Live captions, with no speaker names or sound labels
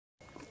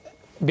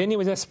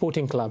Beanibazar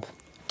Sporting Club,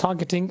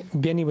 targeting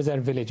Beanibazar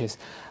villages.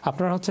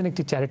 আপনারা হচ্ছেন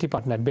একটি charity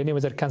partner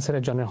Beanibazar Cancer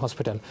General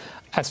Hospital.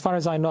 As far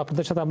as I know,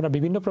 আপনাদের সাথে আমরা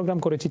বিভিন্ন প্রোগ্রাম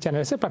করেছি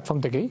চ্যানেলসের প্ল্যাটফর্ম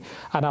থেকেই,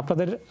 আর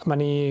আপনাদের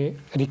মানে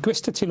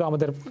রিকোয়েস্ট ছিল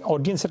আমাদের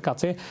অডিয়েন্সের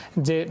কাছে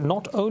যে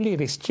not only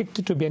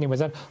restricted two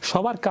Beanibazar,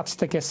 সবার কাছ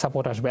থেকে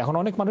সাপোর্ট আসবে। এখন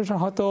অনেক মানুষের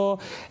হয়তো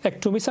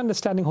একটু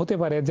মিসআন্ডারস্ট্যান্ডিং হতে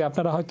পারে যে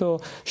আপনারা হয়তো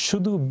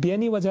শুধু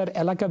Beanibazar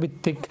এলাকা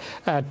ভিত্তিক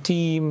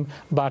টিম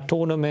বা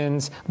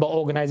টুর্নামেন্টস বা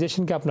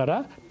অর্গানাইজেশনকে আপনারা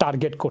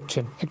টার্গেট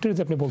করছেন, একটু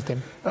যদি আপনি বলতেন।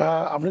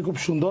 আপনি খুব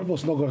সুন্দর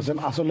প্রশ্ন করেছেন।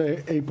 আসলে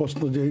এই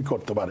প্রশ্ন যেই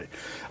করতে পারে,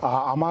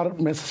 আমার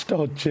মেসেজটা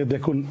হচ্ছে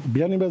দেখুন,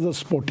 Beanibazar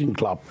স্পোর্টিং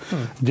ক্লাব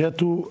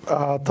যেহেতু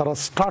তারা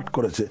স্টার্ট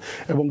করেছে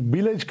এবং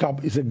village cup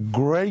is a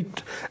great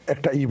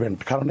একটা ইভেন্ট,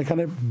 কারণ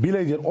এখানে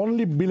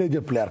অনলি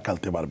ভিলেজের প্লেয়ার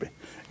খেলতে পারবে।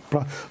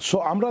 সো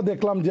আমরা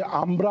দেখলাম যে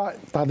আমরা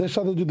তাদের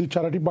সাথে যদি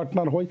চ্যারিটি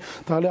পার্টনার হই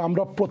তাহলে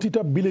আমরা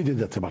প্রতিটা ভিলেজে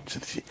যেতে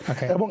পারছি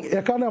এবং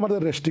এখানে আমাদের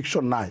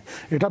রেস্ট্রিকশন নাই।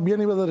 এটা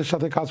Beanibazar's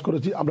সাথে কাজ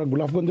করেছি, আমরা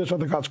গোলাপগঞ্জের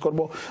সাথে কাজ করব,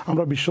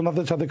 আমরা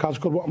বিশ্বনাথের সাথে কাজ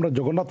করব, আমরা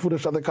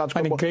জগন্নাথপুরের সাথে কাজ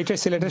করব,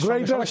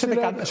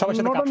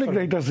 not only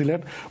greater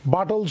Sylhet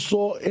but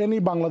also any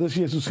Bangladeshi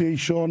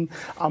association,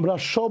 আমরা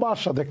সবার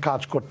সাথে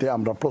কাজ করতে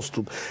আমরা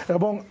প্রস্তুত।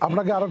 এবং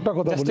আপনাকে আরেকটা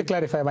কথা বলি,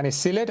 ক্লারিফাই, মানে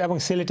সিলেট এবং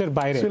সিলেটের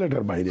বাইরে,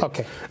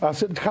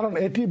 কারণ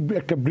এটি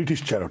একটা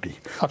ব্রিটিশ চ্যারিটি,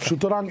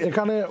 সুতরাং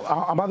এখানে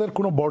আমাদের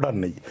কোনো বর্ডার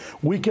নেই।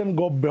 We can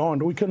go beyond,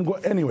 we can go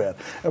anywhere.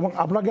 এবং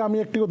আপনাকে আমি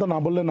একটি কথা না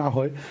বললে না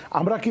হয়,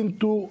 আমরা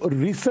কিন্তু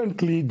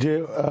রিসেন্টলি যে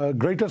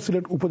গ্রেটার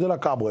সিলেট উপজেলা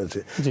কাপ হয়েছে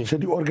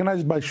সেটি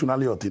অর্গানাইজড বাই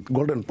সোনালী অতীত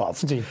গোল্ডেন পাস,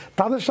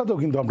 তাদের সাথেও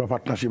কিন্তু আমরা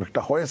পার্টনারশিপ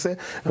একটা হয়েছে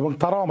এবং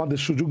তারাও আমাদের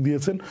সুযোগ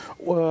দিয়েছেন।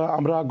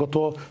 আমরা গত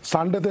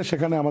সানডেতে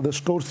সেখানে আমাদের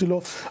স্টোর ছিল,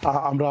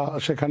 আমরা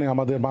সেখানে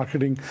আমাদের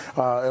মার্কেটিং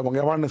এবং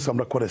অ্যাওয়ারনেস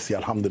আমরা করেছি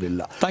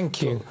আলহামদুলিল্লাহ। Thank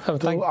you.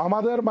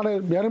 আমাদের মানে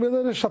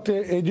Beanibazar's সাথে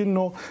এই জন্য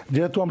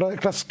যেহেতু আমরা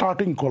একটা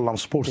স্টার্টিং করলাম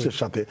স্পোর্টসের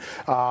সাথে,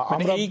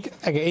 আমরা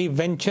এই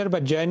ভেঞ্চার বা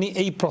জার্নি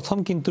এই প্রথম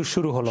কিন্তু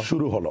শুরু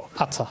হলো।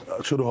 আচ্ছা,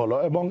 শুরু হলো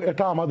এবং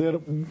এটা আমাদের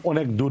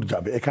অনেক দূর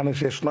যাবে, এখানে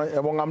শেষ নয়।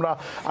 এবং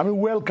আমি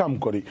ওয়েলকাম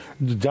করি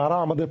যারা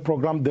আমাদের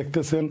প্রোগ্রাম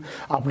দেখতেছেন,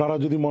 আপনারা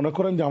যদি মনে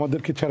করেন যে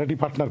আমাদেরকে চ্যারিটি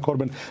পার্টনার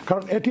করবেন,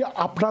 কারণ এটি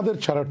আপনাদের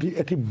চ্যারিটি,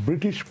 এটি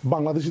ব্রিটিশ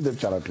বাংলাদেশিদের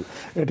চ্যারিটি,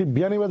 এটি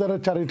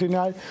Beanibazar's চ্যারিটি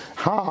নয়।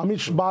 হ্যাঁ, আমি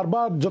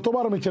বারবার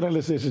যতবার আমি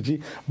চ্যানেলে এসেছি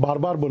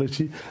বারবার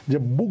বলেছি যে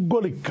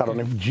ভৌগোলিক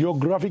কারণে,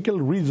 geographical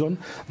reason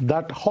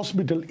that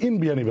hospital in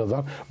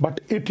Beanibazar, but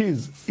it is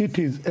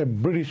a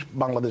British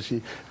Bangladeshi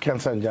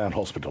Cancer General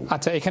Hospital.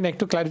 আচ্ছা, এখানে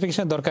একটু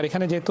ক্লারিফিকেশন দরকার।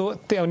 এখানে যেহেতু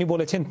উনি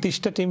বলেছেন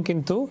 30টা টিম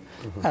কিন্তু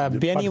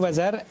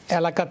Beanibazar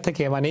এলাকা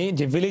থেকে, মানে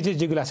যে ভিলেজেস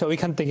যেগুলো আছে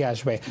ওইখান থেকে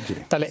আসবে,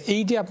 তাহলে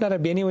এই যে আপনারা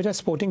Beanibazar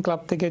স্পোর্টিং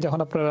ক্লাব থেকে যখন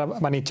আপনারা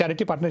মানে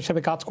চ্যারিটি পার্টনার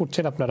হিসেবে কাজ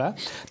করছেন আপনারা,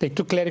 তো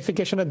একটু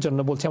ক্লারিফিকেশনের জন্য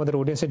বলছি আমাদের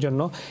অডিয়েন্সের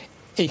জন্য,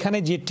 এখানে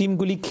যে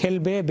টিমগুলি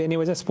খেলবে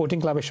Beanibazar স্পোর্টিং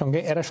ক্লাবের সঙ্গে,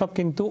 এরা সব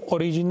কিন্তু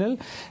অরিজিনাল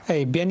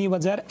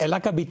Beanibazar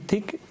এলাকা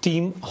ভিত্তিক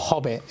টিম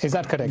হবে। Is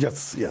that correct?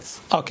 Yes.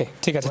 Okay,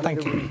 ঠিক আছে, thank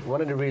you.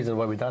 One of the reasons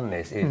why we've done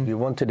this is we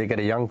wanted to get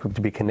a young people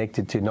to be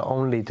connected to not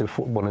only to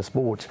football and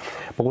sports,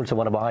 but also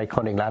one of our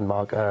iconic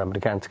landmark,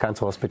 the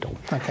Cancer Hospital.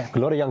 Okay. A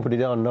lot of young people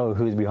don't know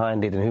who's behind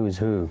it and who is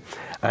who.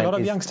 And a lot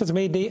of youngsters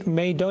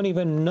may don't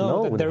even know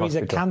that there is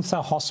a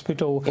cancer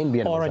hospital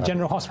or a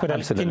general hospital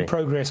in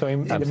progress or in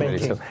the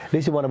making. So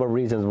this is one of the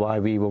reasons why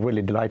we were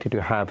really delighted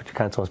to have the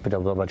Cancer Hospital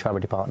as one of our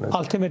charity partners.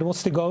 Ultimate,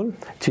 what's the goal?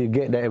 To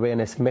get the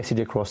awareness message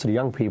across to the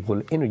young people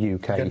in the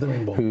UK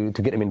to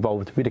get them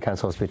involved with the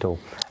Cancer Hospital.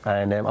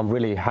 And I'm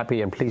really happy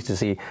and pleased to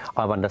see,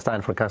 I understand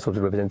from a Cancer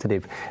Hospital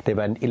representative,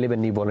 they've had 11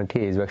 new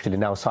volunteers who actually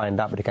now signed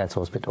up with the Cancer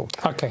Hospital.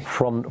 Okay.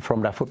 From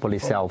that football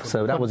itself. So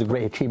that was a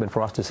great achievement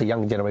for us to see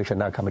young generation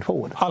now coming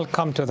forward. I'll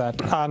come to that.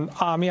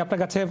 আমি আপনার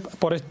কাছে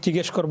পরে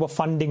জিজ্ঞেস করব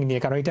funding নিয়ে,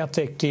 কারণ এটা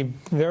হচ্ছে একটি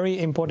ভেরি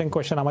ইম্পর্টেন্ট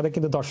কোয়েশ্চেন। আমাদের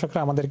কিন্তু দর্শকরা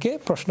আমাদেরকে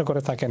প্রশ্ন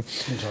করে থাকেন।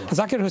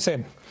 Zakir Hossain,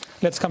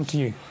 let's come to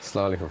you.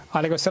 Assalamu alaikum.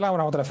 Alaikum assalam wa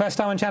rahmatullah. First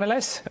time on Channel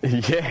S?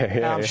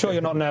 Yeah. I'm sure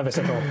you're not nervous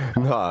at all.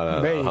 No,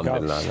 there you go.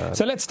 No.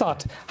 So let's start.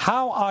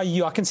 How are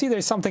you? I can see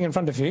there is something in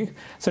front of you.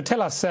 So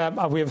tell us,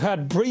 we've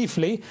heard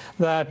briefly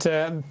that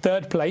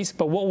third place,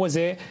 but what was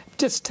it?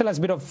 Just tell us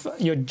a bit of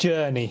your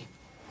journey.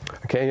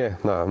 Okay, yeah.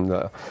 No,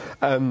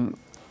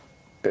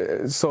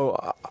 so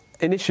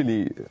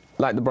initially,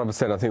 like the brother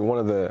said, I think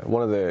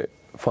one of the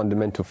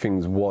fundamental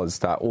things was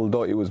that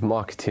although it was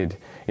marketed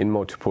in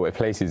multiple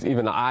places,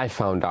 even I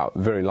found out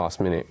very last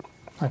minute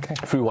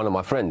through one of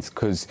my friends,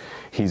 because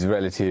his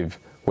relative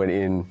went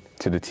in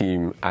to the team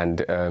and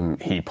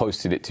he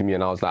posted it to me,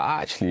 and I was like,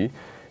 actually,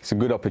 it's a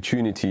good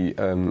opportunity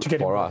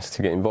for us to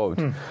get involved.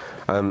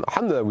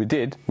 Alhamdulillah,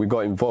 we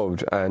got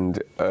involved, and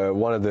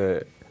one of the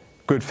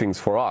good things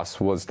for us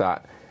was that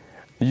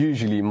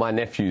usually my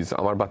nephews,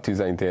 Amar Batu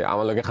Zainte,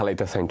 Amar Loge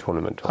Khalaita Saint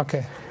tournament.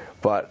 Okay.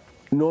 But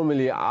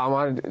normally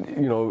আমার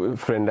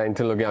friend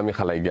আইনতে লগে আমি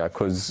খেলাই গিয়া,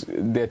 because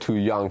they're too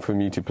young for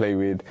me to play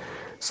with.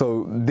 So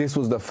this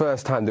was the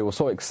first time they were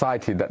so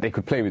excited that they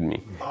could play with me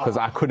because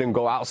I couldn't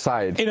go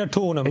outside. In a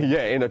tournament?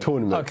 Yeah, in a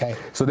tournament. Okay.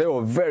 So they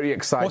were very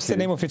excited. What's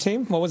the name of your team?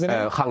 What was the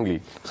name? Hangli.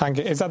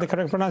 Hangli. Is that the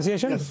correct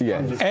pronunciation? Yes.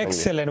 Yeah.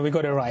 Excellent. We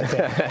got it right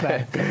there.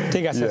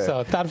 Take us. Yeah. So,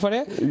 tarfore,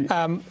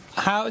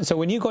 so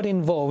when you got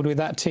involved with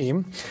that team,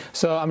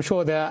 so I'm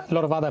sure there are a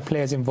lot of other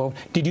players involved.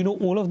 Did you know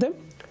all of them?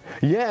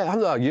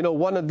 Yeah, you know,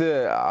 one of the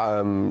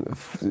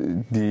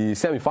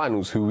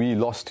semi-finals who we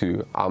lost to,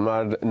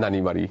 Amar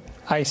Nanibari.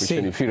 I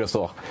see.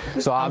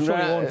 So I'm sure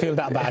you won't feel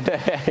that bad.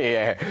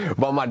 Yeah,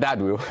 but my dad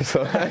will.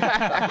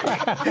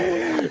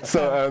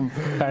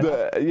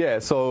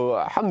 So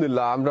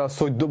alhamdulillah, আমরা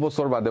 14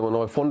 বছর বাদে মনে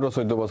হয়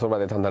 15-16 বছর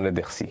বাদে তান্দারে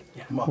দেখছি.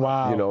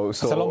 Wow. You know,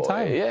 so that's a long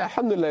time. Yeah,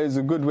 alhamdulillah, it's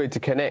a good way to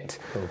connect.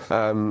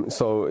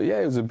 So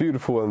yeah, it was a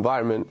beautiful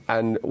environment,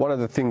 and one of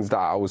the things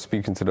that I was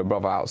speaking to the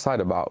brother outside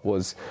about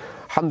was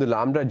alhamdulillah,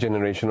 আমরা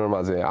জেনারেশনের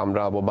মাঝে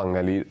আমরা আবো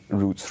বাঙালি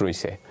roots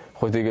রইছে.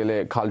 হইতে গেলে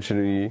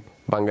culturally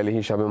বাঙালি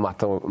হিসাবে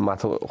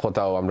মাথা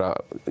কথাও আমরা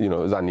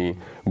জানি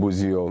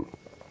বুঝিও,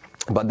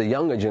 but the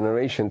younger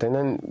generation তাই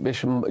না বেশ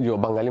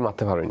বাঙালি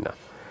মারতে পারেন না,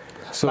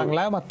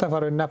 বাংলায় মারতে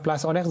পারেন না,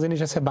 প্লাস অনেক জিনিস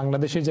আছে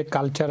বাংলাদেশের যে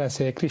কালচার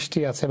আছে, কৃষ্টি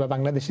আছে, বা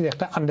বাংলাদেশের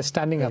একটা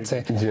আন্ডারস্ট্যান্ডিং আছে,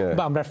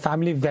 বা আমরা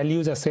ফ্যামিলি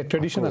ভ্যালিউজ আছে,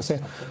 ট্রেডিশন আছে,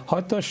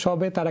 হয়তো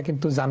সবে তারা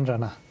কিন্তু জানরা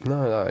না. No,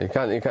 you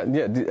can't.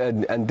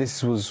 Yeah, and this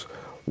was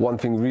one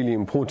thing really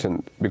important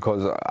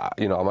because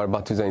আমার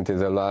বাচ্চা জানতে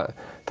যারা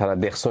তারা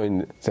দেখছেন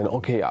যে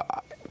okay,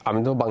 আমি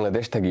তো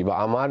বাংলাদেশ থাকি বা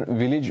আমার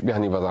village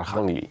Beanibazar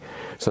খাংলি,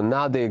 so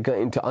now they're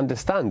going to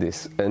understand this,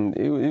 and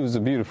it was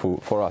a beautiful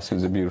for us. It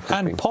was a beautiful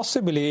and thing.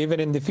 Possibly even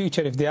in the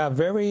future, if they are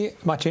very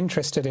much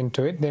interested into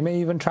it, they may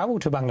even travel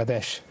to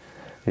Bangladesh.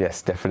 Yes,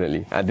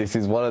 definitely. And this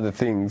is one of the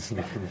things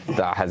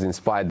that has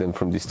inspired them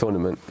from this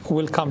tournament.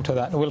 We'll come to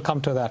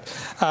that.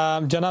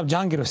 Janab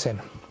Jahangir Hussain.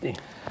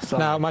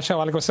 Now,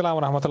 MashAllah,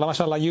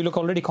 MashAllah, you look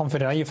already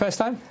confident. Are you first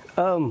time?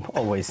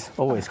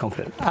 Always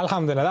confident.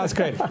 Alhamdulillah, that's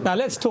great. Now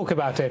let's talk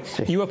about it.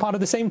 You were part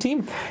of the same team?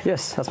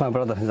 Yes, that's my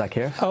brother,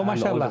 Zakir. Oh,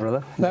 MashAllah.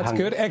 That's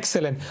good,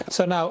 excellent.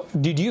 So now,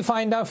 did you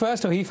find out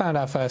first or he found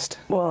out first?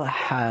 Well,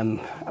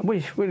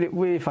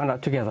 we found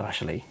out together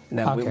actually.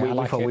 Then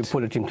okay, we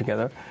put a team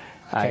together.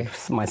 Okay.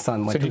 My son,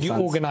 my so two did you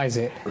sons. organize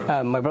it?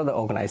 My brother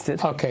organized it.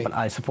 Okay. But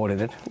I supported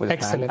it with a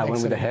plan. I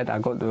went with the head. I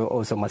got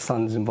also my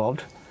sons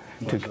involved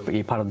to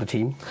be part of the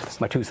team,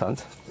 my two sons.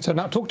 So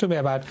now talk to me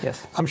about, yes.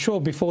 I'm sure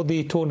before the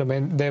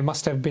tournament there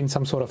must have been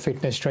some sort of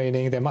fitness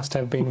training, there must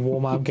have been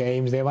warm-up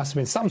games, there must have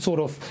been some sort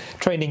of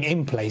training in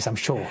place, I'm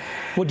sure.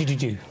 What did you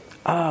do?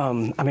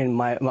 I mean,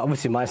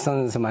 obviously my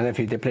sons and my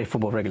nephew, they play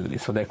football regularly,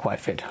 so they're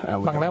quite fit.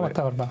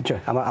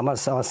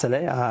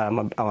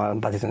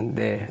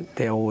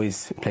 They always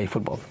play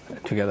football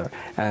together,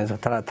 and so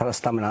tara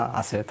stamina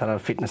ase, tara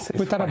fitness is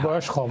tara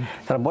boyesh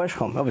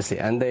khom obviously,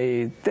 and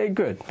they're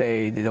good. They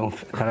don't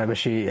tara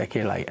beshi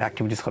like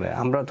activities kore.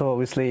 Amra to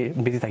obviously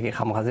busy thaki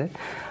kham khaje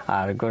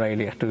আর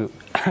গোরাইলি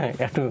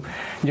একটু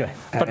জয়,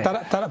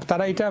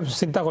 তারা এটা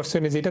চিন্তা করছে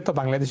যে এটা তো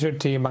বাংলাদেশের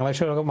team,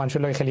 বাংলাদেশের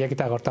মানুষের লগে খেলিয়া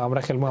কিতা করতে, আমরা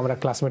খেলবো আমরা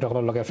ক্লাসমেট হল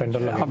লগে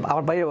ফ্রেন্ডের লগে।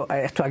 আমার ভাই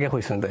একটু আগে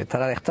হইছেন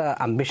তারা একটা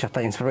ambition,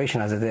 একটা inspiration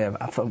as they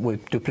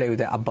to play with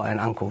their abba and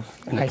uncles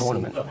in the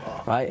tournament,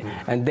 right?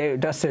 And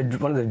that's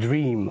one of the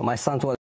dream. My sons was